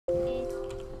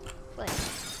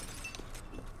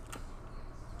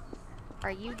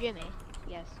Are you Jimmy?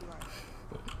 Yes, you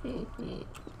are.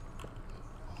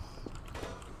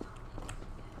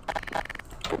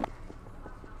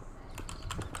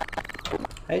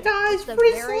 Hey guys,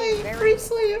 free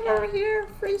slave over here,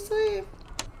 free slave.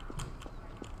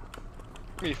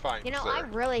 Let me find You know, sir. I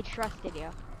really trusted you.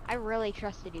 I really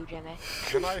trusted you, Jimmy.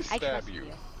 Can I stab you?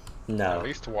 No. At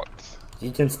least once.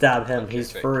 You can stab him. Okay,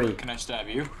 He's thank free. Can I stab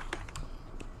you?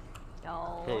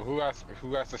 No. Who has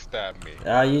to stab me?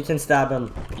 You can stab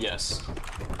him. Yes.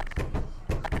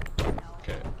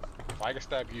 Okay. If I can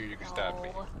stab you, you can stab me.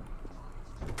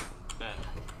 Ben.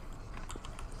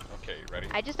 Okay, ready?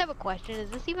 I just have a question. Is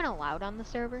this even allowed on the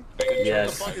server?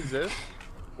 Yes. What the fuck is this?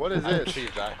 What is this?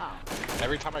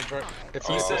 Every time I join, it's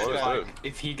He said what is fine. this?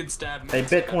 If he can stab me. Hey,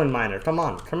 Bitcoin miner, come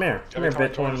on, come here,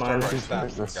 Bitcoin miner.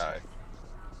 Guy.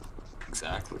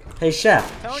 Exactly. Hey,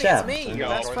 Chef, Tony, Chef. it's me, your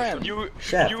best friend.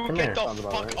 Chef, You come get here. the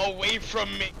fuck away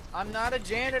from me! I'm not a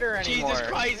janitor anymore. Jesus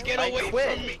Christ, get away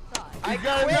from me! I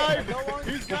got a knife!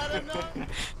 He's got a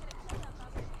knife!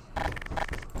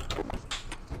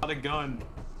 Got a gun.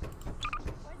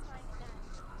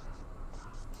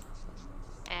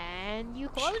 And you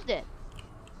closed it.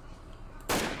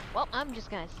 Well, I'm just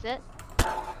gonna sit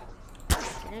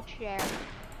in a chair.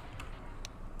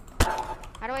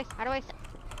 How do I sit?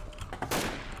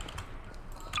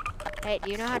 Hey,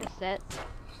 do you know how to sit?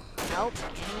 Nope.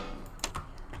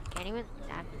 Can't even.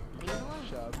 Leave it alone.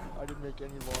 Shab, I didn't make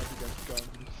any laws against guns,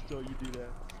 still you do that.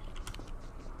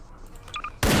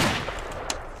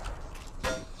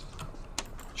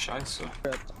 Scheisse.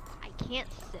 I can't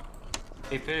sit.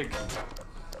 Hey, pig.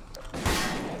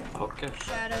 Okay.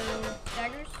 Shadow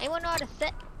daggers. Anyone know how to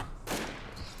sit?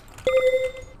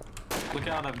 Look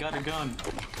out, I've got a gun.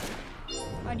 Do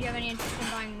you have any interest in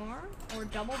buying more? Or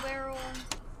double barrel?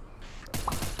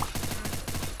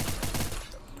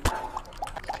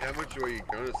 How much are you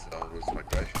gonna sell was my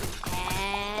question.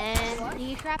 And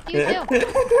he trapped you too.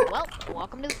 Well,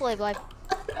 welcome to the slave life.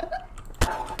 I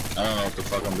don't know what the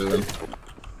fuck I'm doing.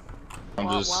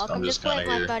 Welcome to slave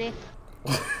life, buddy.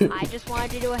 I just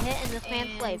wanted to do a hit in this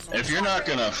man's slave. If you're not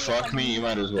gonna fuck me, you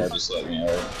might as well just let me out.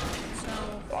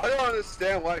 So I don't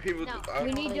understand why people. No,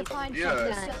 we need to find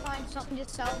something to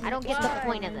sell. I don't get the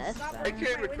point of this. I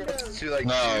came across to like.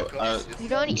 No, You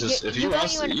don't, just, if you you don't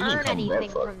want to, even you can earn come anything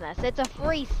butt fuck. from this. It's a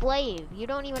free slave. You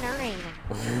don't even earn anything.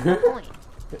 What's the point?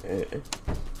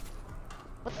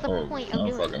 What's the Oh, point I'm of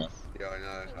doing fucking this? Yeah, I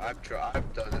know.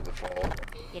 I've done it before.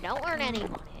 You don't earn any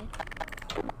money.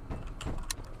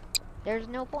 There's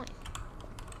no point.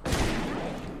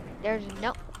 There's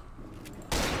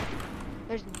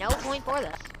no point for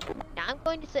this. Now I'm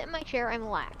going to sit in my chair and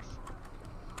relax.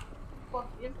 No,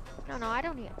 I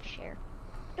don't need a chair.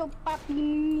 You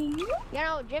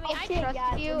know, Jimmy, I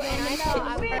trusted you, and I thought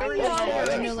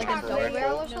I was like a double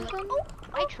barrel or something.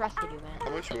 I trusted you, man. How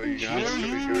much were you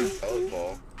gonna sell it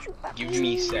for? Give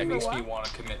me sex. Makes me want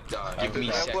to commit. Give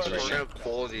me sex right now.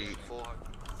 Quality.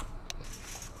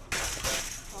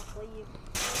 Give me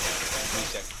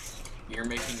sex. You're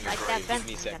making your Like that grave. fence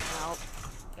me is sec. gonna help.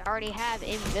 You already have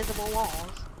invisible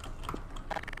walls.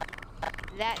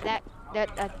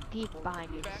 That peek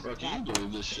behind you. Bro, can you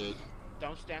believe this shit?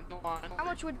 Don't stand in line. How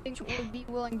much would you be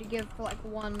willing to give for like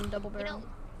one double barrel?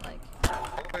 Like,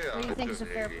 Oh, yeah, what do you think is a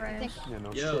fair 180. price? Yeah,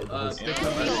 no Yo, shit.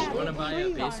 you wanna buy a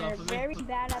base off of me? Very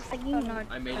bad at the game.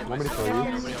 I made it Want me to myself. kill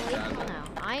you? Nobody else has it. Now,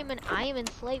 I am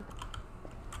enslaved.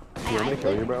 You want me to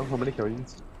kill you, bro? Want me to kill you?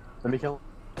 Let me kill.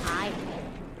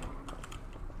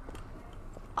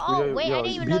 Oh, Yo, wait, yo, I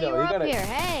didn't even know Vito, you were you up gotta- here.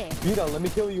 Hey. Vito, let me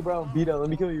kill you, bro. Vito, let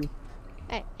me kill you.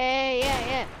 Hey,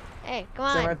 yeah. Hey, come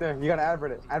Stand on. right there. You gotta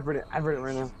advert it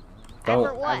right now.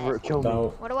 Advert what? Advert, kill me.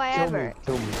 Don't. What do I Kill me. advert?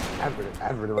 Kill me.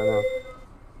 Advert it right now.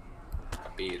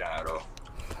 Piraro.